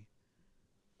Mercury.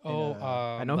 Oh,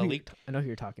 I know Malik. I know who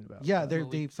you're talking about. Yeah, Malik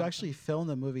they something. actually filmed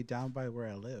the movie down by where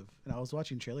I live, and I was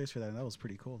watching trailers for that, and that was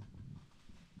pretty cool.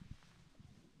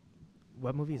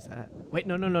 What movie is that? Wait,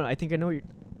 no. I think I know what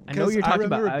I know 'Cause what you're talking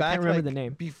about. remember I back, can't remember like, the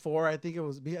name. Before I think it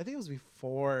was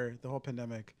before the whole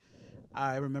pandemic.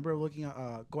 I remember looking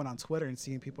at going on Twitter and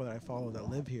seeing people that I follow that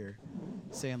live here,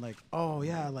 saying like, "Oh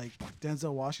yeah, like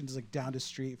Denzel Washington's like down the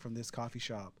street from this coffee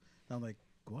shop." And I'm like,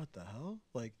 "What the hell?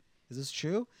 Like, is this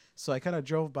true?" So I kind of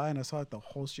drove by and I saw like the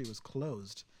whole street was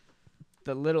closed.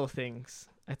 The Little Things.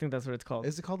 I think that's what it's called.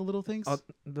 Is it called The Little Things?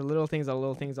 The little things, all the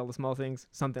little things, all the small things,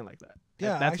 something like that.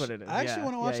 Yeah, that's actually, what it is. I actually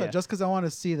want to watch that just because I want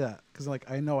to see that because like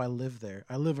I know I live there.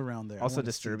 I live around there. I Also,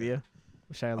 wanna see that. Disturbia.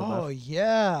 with Shia Oh LaBeouf.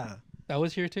 yeah. That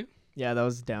was here too. Yeah, that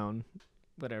was down,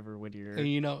 whatever Whittier. And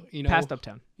you know, Past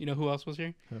Uptown. You know who else was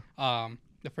here? Who?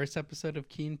 The first episode of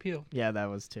Key and Peele. Yeah, that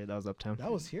was too. That was Uptown.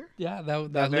 That was here. Yeah,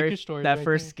 that that liquor store. that right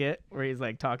first there. skit where he's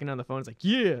like talking on the phone. It's like,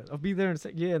 yeah, I'll be there in a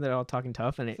sec. Yeah, they're all talking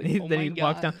tough, and It's like, oh then my he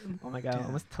walked down. God. Oh my god, I Yeah.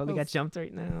 almost totally I got was- jumped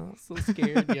right now. So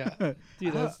scared. Yeah,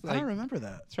 dude, that's I like don't remember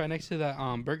that. it's right next to that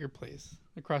burger place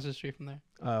across the street from there.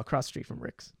 Across the street from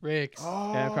Rick's. Rick's.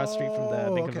 Oh, Yeah, across the street from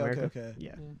the Bank of okay, America. Okay.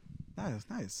 Yeah. Nice,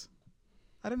 nice.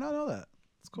 I did not know that.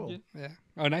 It's cool. Yeah.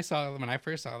 Oh, and I saw when I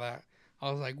first saw that,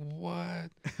 I was like, "What?"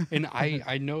 And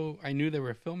I knew they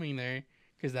were filming there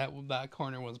because that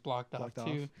corner was blocked Blocked off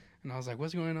off. too. And I was like,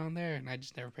 "What's going on there?" And I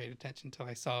just never paid attention until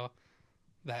I saw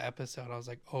that episode. I was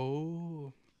like,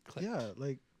 "Oh, click." Yeah,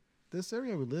 like this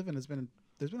area we live in there's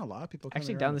been a lot of people coming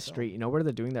Actually, around down the to film. street, you know where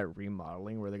they're doing that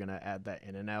remodeling where they're gonna add that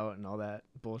In and Out and all that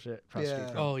bullshit across the Yeah. street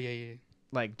from. Oh yeah, yeah.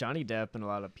 Like Johnny Depp and a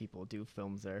lot of people do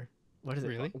films there. what is it?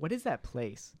 Really? What is that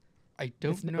place? I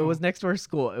don't It's- know. It was next to our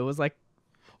school. It was like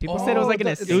people said it was like an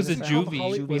that- It was a It's assistant- juvie.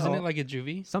 Holly- Wasn't oh. it like a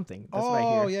juvie? something. That's what I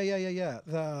Oh hear. yeah.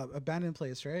 The abandoned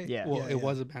place, right? Yeah. Well, yeah, it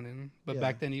was abandoned, but Yeah.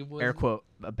 back then it was Air quote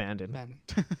abandoned.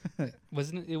 abandoned.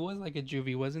 Wasn't it? It was like a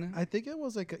juvie, wasn't it? I think it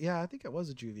was like I think it was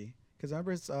a juvie because I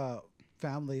remember it's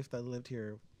family that lived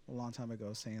here a long time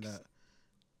ago saying that.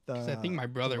 'Cause I think my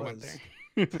brother went was. there.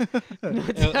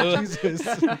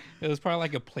 Jesus. It was probably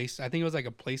like a place. I think it was like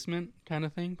a placement kind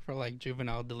of thing for like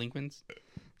juvenile delinquents.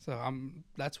 So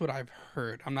that's what I've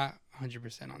heard. I'm not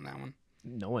 100% on that one.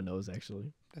 No one knows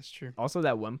actually. That's true. Also,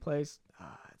 that one place,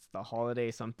 it's the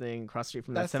Holiday something across the street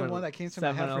from That's that the 7 one that came to my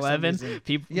head for some 7-Eleven. reason.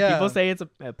 People, Yeah. people say it's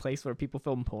a place where people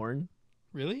film porn.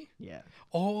 Really? Yeah,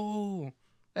 Oh,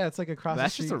 Yeah, it's like across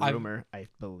that's the just street. a rumor, I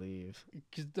believe.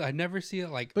 'cause I never see it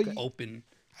like But open.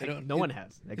 I don't. No one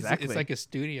has exactly. It's like a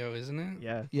studio, isn't it?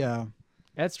 yeah, Yeah,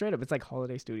 it's straight up. It's like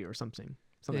Holiday Studio or something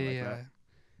like that.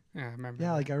 Yeah, I remember. yeah.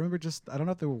 that. Like I remember I don't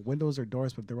know if there were windows or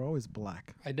doors, but they were always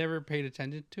black. I never paid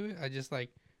attention to it. I just like,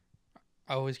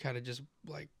 I always kind of just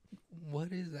like,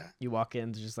 what is that? You walk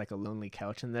in, there's just like a lonely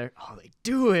couch in there. Oh, they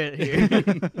do it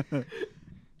here.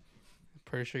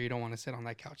 Pretty sure you don't want to sit on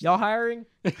that couch. Y'all hiring?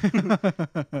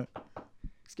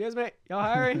 Excuse me, y'all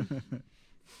hiring?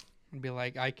 And be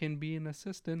like, I can be an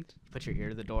assistant. Put your ear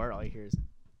to the door. All you hear is.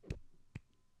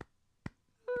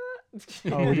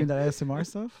 Oh, we're doing that ASMR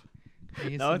stuff.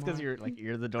 No, it's because ASMR. you're like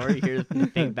ear to the door. You hear the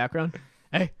faint background.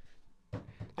 Hey,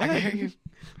 I can hear you.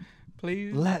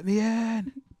 Please. Let me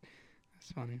in.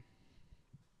 That's funny.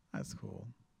 That's cool.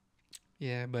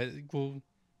 Yeah, but well,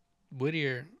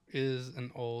 Whittier is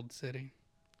an old city.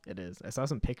 it is. I saw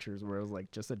some pictures where it was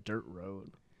like just a dirt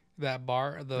road. That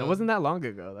bar, It wasn't that long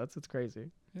ago. That's what's crazy.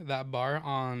 that bar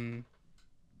on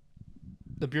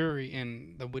the brewery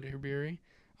in the Whittier Brewery.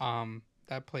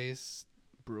 That place,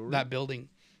 Brewery. that building,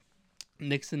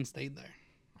 Nixon stayed there.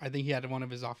 I think he had one of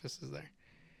his offices there.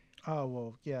 Oh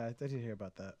well, yeah, I did hear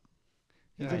about that.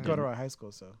 He Yeah, did I go to mean- our high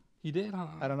school, so He did, huh?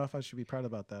 I don't know if I should be proud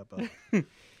about that, but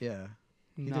yeah,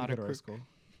 he Not did a go to our crook. school.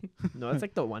 No, that's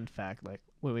like the one fact. Like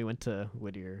when we went to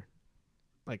Whittier,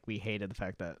 like we hated the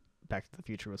fact that Back to the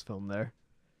Future was filmed there.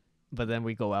 But then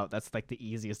we go out. That's like the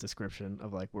easiest description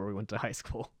of like where we went to high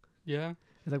school. Yeah.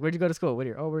 It's like, where'd you go to school?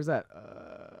 Whittier. Oh, where's that?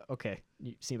 Okay.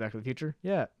 You seen Back to the Future?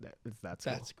 Yeah, it's that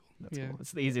school. That's cool. That's yeah. cool.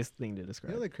 It's the easiest thing to You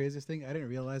describe. know the craziest thing? I didn't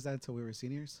realize that until we were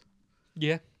seniors.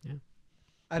 Yeah.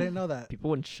 I didn't know that. People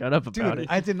wouldn't shut up about Dude, it.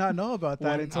 I did not know about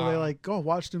that When, until they like go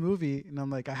watch the movie, and I'm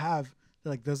like, I have.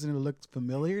 They're like, doesn't it look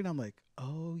familiar? And I'm like,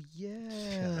 oh yeah.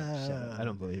 Shut up. I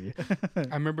don't believe you.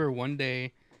 I remember one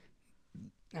day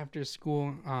after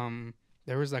school,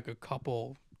 there was like a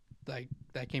couple like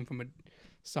that came from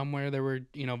somewhere they were,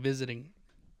 visiting,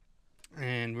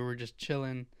 and we were just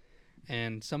chilling,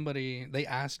 and they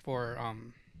asked for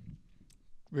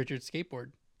Richard's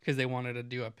skateboard because they wanted to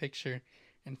do a picture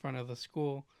in front of the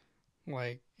school,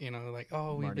 like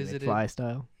oh, we Marty visited. McFly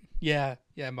style. Yeah,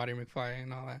 Marty McFly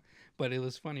and all that. But it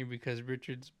was funny because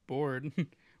Richard's board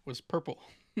was purple.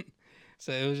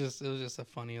 So it was just a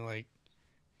funny like.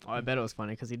 Oh, I bet it was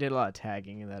funny because he did a lot of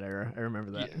tagging in that era. I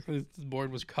remember that. Yeah, his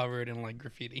board was covered in like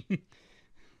graffiti.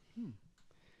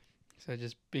 So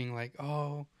just being like,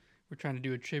 oh, we're trying to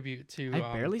do a tribute to.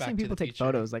 I've barely Back seen to people the take Future.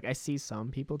 photos. Like I see some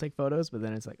people take photos, but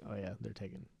then it's like, oh yeah, they're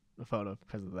taking a photo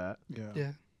because of that. Yeah.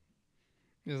 Yeah,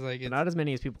 it was like But it's, not as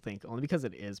many as people think. Only because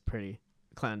it is pretty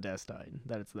clandestine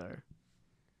that it's there.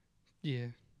 yeah.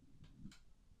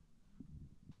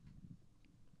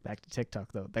 Back to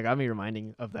TikTok though, that got me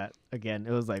reminding of that again.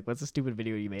 It was like, what's a stupid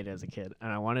video you made as a kid?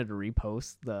 And I wanted to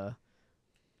repost the.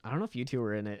 I don't know if you two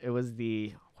were in it. It was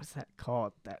the what's that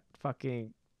called? That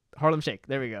fucking Harlem Shake.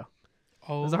 There we go.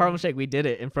 Oh, It was a Harlem Shake. We did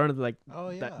it in front of like Oh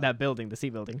yeah. that building, the C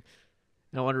building.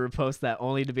 And I wanted to repost that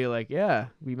only to be like, yeah,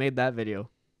 we made that video.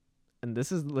 And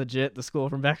this is legit the school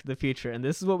from Back to the Future. And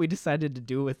this is what we decided to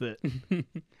do with it.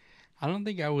 I don't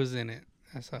think I was in it.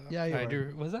 Yeah, you I were.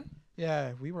 do. Was that?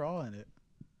 Yeah, we were all in it.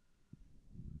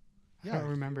 I Yeah. don't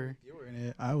remember. You were in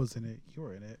it. I was in it. You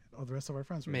were in it. All the rest of our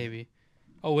friends were. Maybe.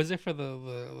 Oh, was it for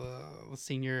the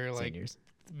senior like Seniors.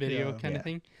 video Yeah. kind Yeah. of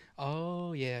thing?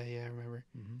 Oh yeah, I remember.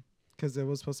 Because it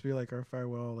was supposed to be like our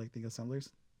farewell, like thing assemblers,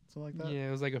 something like that. Yeah,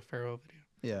 it was like a farewell video.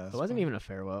 Yeah. It wasn't even a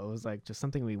farewell. It was like just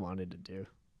something we wanted to do.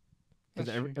 'Cause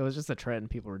That's true. it was just a trend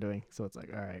people were doing. So it's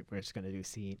like, all right, we're just going to do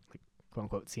like quote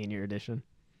unquote senior edition.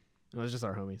 It was just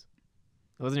our homies.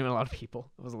 It wasn't even a lot of people.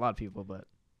 It was a lot of people, but it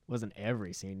wasn't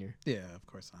every senior. Yeah, of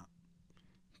course not.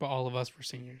 But all of us were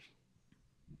seniors,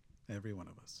 Every one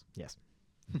of us. Yes.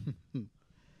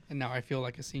 and now I feel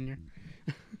like a senior,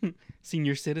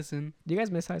 senior citizen. Do you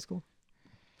guys miss high school?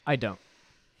 I don't.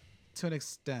 to an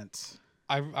extent.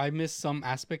 I miss some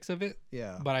aspects of it,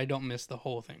 Yeah. but I don't miss the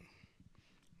whole thing.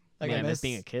 Like yeah, I I miss miss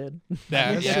being a kid.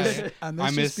 That, miss yeah, just, I miss I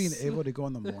just miss- being able to go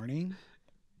in the morning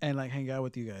and like hang out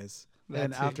with you guys.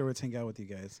 And That's it. afterwards hang out with you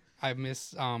guys. I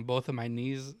miss both of my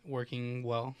knees working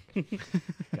well.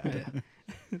 Got it.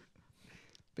 But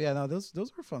yeah, no, those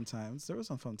were fun times. There were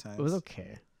some fun times. It was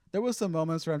okay. There was some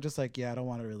moments where I'm just like, yeah, I don't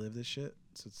want to relive this shit.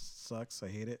 So it sucks. I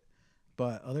hate it.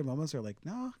 But other moments are like,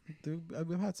 no, dude,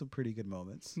 we've had some pretty good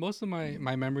moments. Most of my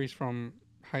memories from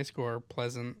high school are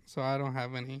pleasant, so I don't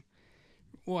have any.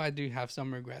 Well, I do have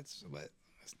some regrets, but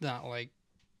it's not like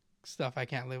stuff I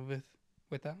can't live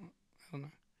without. I don't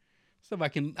know. Stuff I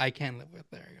can live with.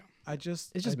 There you go. It's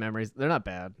just memories. They're not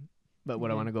bad. But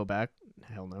would I Mhm. want to go back?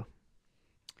 Hell no.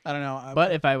 I don't know.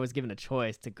 But if I was given a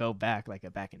choice to go back, like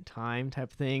a back in time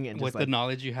type thing, and With just like, the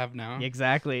knowledge you have now.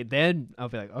 exactly, then I'll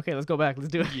be like, okay, let's go back. Let's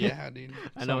do it. Yeah, dude.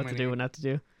 I know what to do, what not to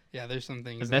do. Yeah, there's some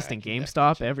things. Invest in that I can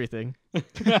GameStop, everything.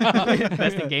 definitely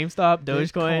Invest in GameStop,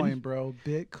 Dogecoin. Bitcoin, bro.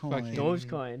 Bitcoin. Fucking-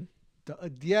 Dogecoin.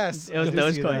 Yes. It was I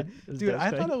did see Dogecoin. that. It was Dude,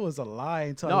 I Dogecoin. thought it was a lie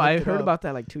until No, I I looked it heard up. about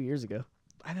that like 2 years ago.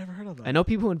 I never heard of that. I know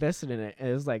people who invested in it. And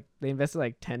it was like they invested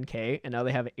like 10K, and now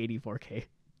they have 84K.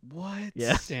 What?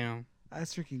 Yeah. Damn.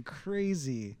 That's freaking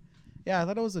crazy. Yeah, I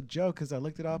thought it was a joke because I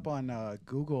looked it up on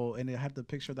Google and it had the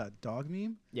picture of that dog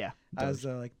meme Yeah. as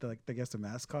I guess the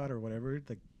mascot or whatever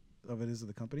of it is of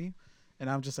the company, and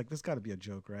I'm just like, this got to be a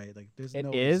joke, right? Like, there's It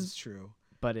no way this is. is true.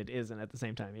 But it isn't at the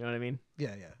same time. You know what I mean?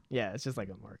 Yeah, yeah. Yeah, it's just like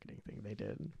a marketing thing they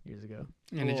did years ago.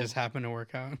 And it Well- just happened to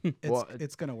work out. Well,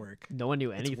 It's gonna work. No one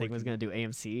knew It's anything was working. going to do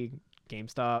AMC,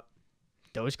 GameStop,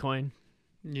 Dogecoin.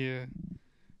 Yeah.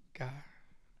 God.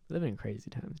 Living in crazy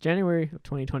times. January of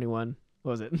 2021.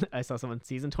 What was it? I saw someone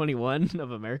season 21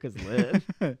 of America's Lit.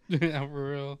 Yeah,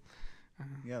 for real.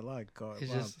 Yeah, a lot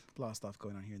It's of just- stuff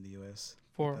going on here in the U.S.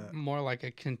 For that. more like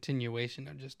a continuation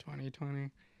of just 2020.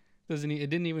 It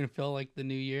didn't even feel like the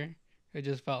new year. It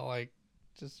just felt like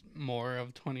just more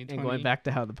of 2020. And going back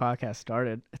to how the podcast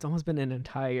started, it's almost been an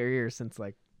entire year since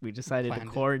like we decided to Planned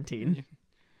it. quarantine,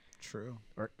 True.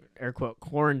 or air quote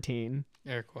quarantine,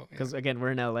 Air quote. Yeah. because again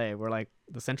we're in LA. We're like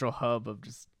the central hub of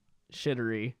just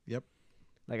shittery. Yep.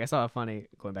 Like I saw a funny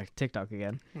going back to TikTok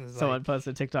again. It's Someone like,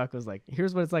 posted TikTok was like,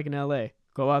 "Here's what it's like in LA.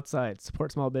 Go outside,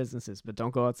 support small businesses, but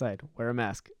don't go outside. Wear a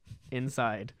mask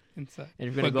inside. inside. And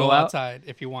if you're gonna But go out, outside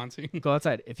if you want to. go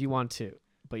outside if you want to,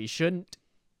 but you shouldn't.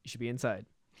 You should be inside.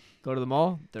 Go to the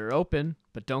mall. They're open,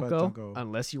 but don't go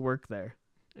unless you work there.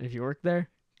 And if you work there,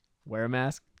 wear a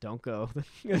mask. Don't go."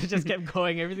 It just kept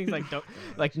going. Everything's like don't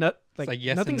like not like, like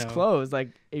yes and nothing's no. closed.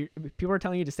 Like people are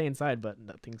telling you to stay inside, but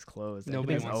nothing's closed.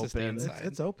 Nobody Everything's wants to stay open. inside.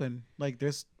 It's open. Like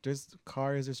there's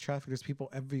cars, there's traffic, there's people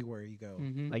everywhere you go.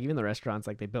 Mhm. Like even the restaurants,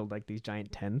 like they build like these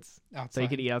giant tents outside. so you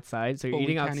could eat outside. So you're But we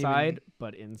eating can't outside, even-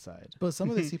 but inside. But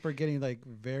some of these people are getting like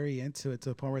very into it to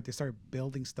the point where they start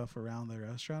building stuff around the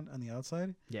restaurant on the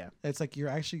outside. Yeah. It's like you're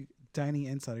actually dining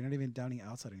inside. You're not even dining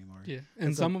outside anymore. Yeah, and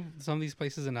It's some of these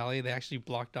places in LA, they actually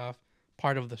blocked off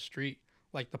part of the street,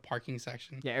 like the parking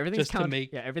section. Yeah, everything's Just to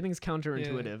make- everything's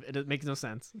counterintuitive. It makes no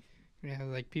sense. Yeah,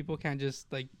 like people can't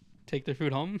just like take their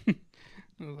food home.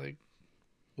 I was like,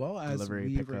 Well, as Delivery,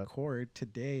 we pickup. record,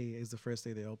 today is the first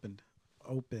day they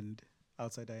opened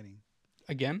outside dining.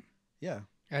 again? Yeah.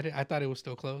 I thought it was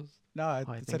still closed. No, I it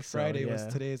think said so, Friday was yeah.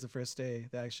 today is the first day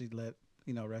they actually let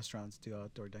restaurants do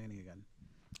outdoor dining again.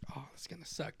 Oh, that's gonna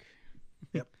suck.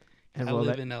 And I well,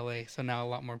 live that, in LA, so now a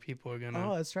lot more people are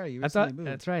gonna. Oh, that's right. You I recently thought moved.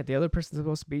 that's right. The other person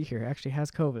supposed to be here actually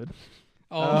has COVID.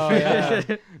 Oh, yeah.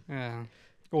 yeah.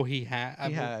 Well, he had.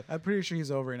 He had. I'm pretty sure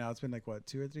he's over now. It's been like what,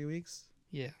 2 or 3 weeks?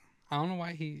 Yeah. I don't know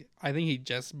why I think he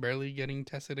just barely getting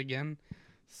tested again.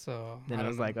 So Then I I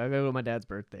don't was know. like, I gotta go to my dad's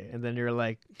birthday, and then you're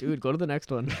like, dude, go to the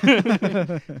next one.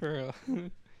 For real.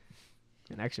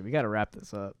 And actually, we gotta wrap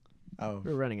this up. Oh.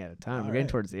 We're running out of time. All We're getting right.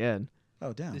 towards the end.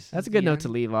 Oh, damn. This That's is a good the note to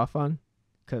end. leave off on,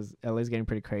 because LA's getting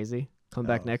pretty crazy. Come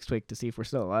back Oh. next week to see if we're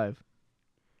still alive.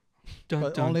 Dun, But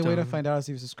the dun, only way to dun. find out is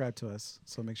if you subscribe to us.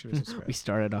 So make sure to subscribe. We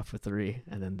started off with 3,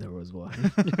 and then there was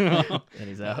 1, and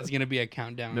he's out. It's gonna be a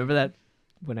countdown. Remember that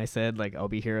when I said like I'll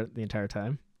be here the entire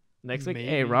time? Next week, hey,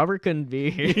 Maybe. Robert couldn't be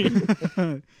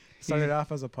here. Started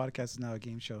off as a podcast, is now a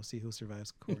game show. See who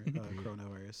survives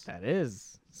coronavirus. That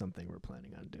is something we're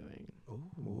planning on doing.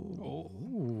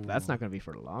 Oh. That's not going to be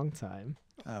for a long time.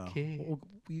 Oh. Okay. Well,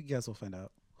 you guys will find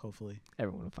out. Hopefully.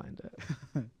 Everyone will find it.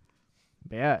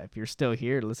 But yeah, if you're still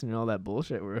here listening to all that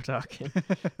bullshit we were talking,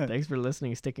 thanks for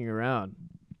listening and sticking around.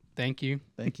 Thank you.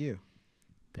 Thank you.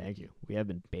 Thank you. We have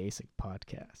been Basic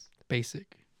Podcast.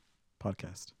 Basic.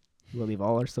 Podcast. We'll leave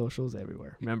all our socials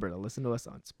everywhere. Remember to listen to us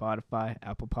on Spotify,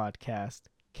 Apple Podcast,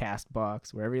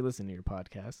 Castbox, wherever you listen to your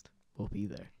podcast. We'll be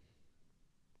there.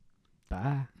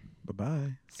 Bye. Bye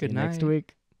bye. See Good you next night.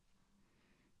 week.